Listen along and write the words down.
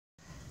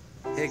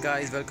Hey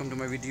guys, welcome to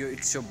my video.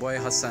 It's your boy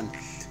Hassan,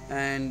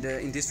 and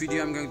in this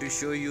video I'm going to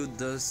show you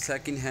the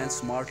second-hand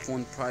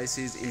smartphone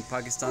prices in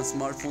Pakistan.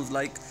 Smartphones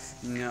like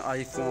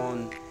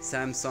iPhone,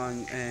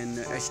 Samsung and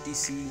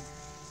HTC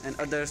and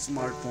other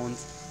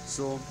smartphones.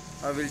 So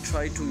I will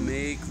try to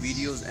make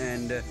videos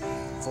and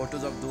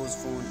photos of those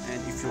phones,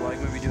 and if you like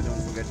my video,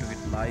 don't forget to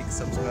hit like,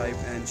 subscribe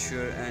and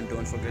share, and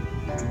don't forget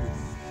to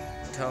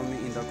tell me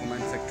in the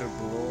comment sector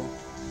below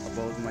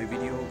about my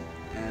video.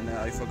 And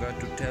I forgot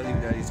to tell you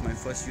that it's my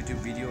first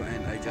YouTube video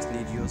and I just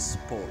need your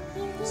support.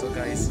 So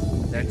guys,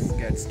 let's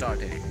get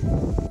started.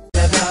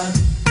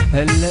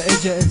 هلا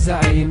اجا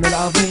الزعيم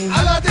العظيم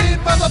على دين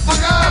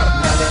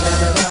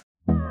motherfucker.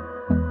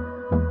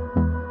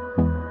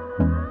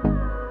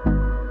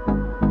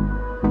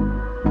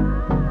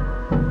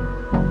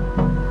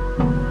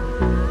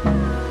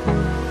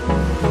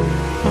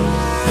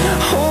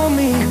 Hold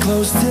me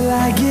close till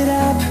I get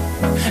up.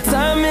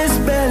 Time is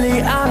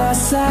barely on our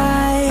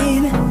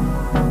side.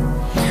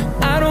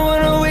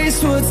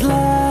 What's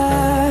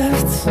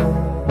left?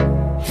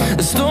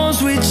 The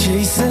storms we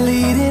chase are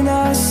leading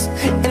us,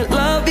 and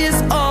love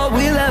is all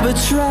we'll ever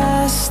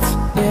trust.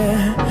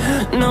 Yeah,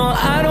 no,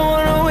 I don't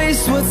wanna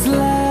waste what's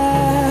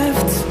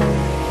left.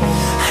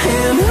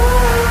 And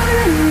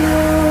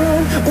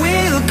on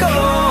we'll go,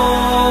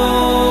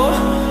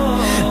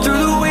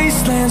 through the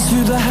wastelands,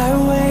 through the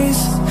highways,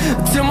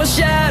 till my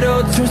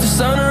shadow turns to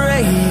sun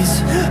rays.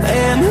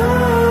 And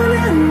on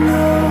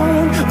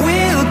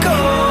we'll go,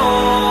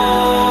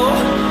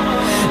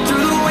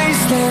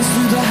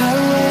 through the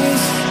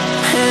highways,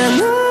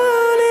 and on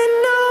we'll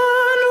go.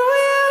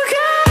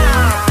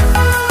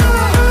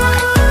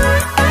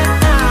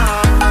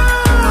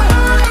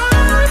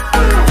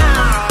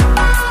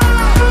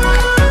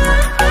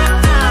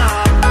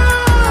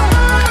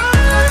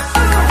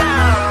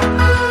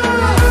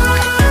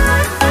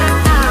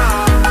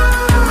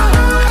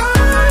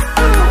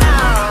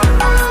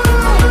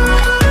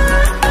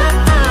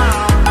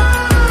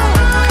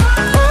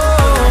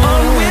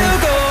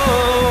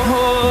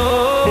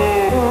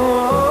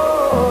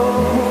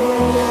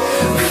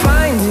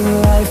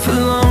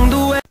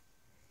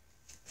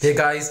 Hey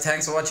guys,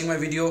 thanks for watching my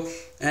video.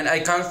 And I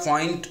can't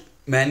find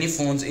many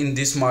phones in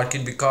this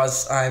market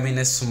because I'm in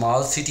a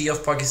small city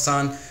of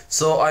Pakistan,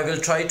 so I will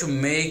try to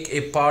make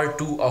a part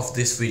 2 of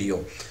this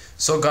video.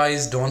 So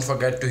guys, don't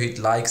forget to hit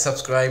like,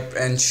 subscribe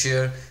and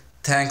share.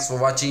 Thanks for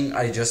watching.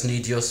 I just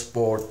need your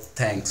support.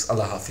 Thanks.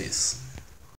 Allah Hafiz.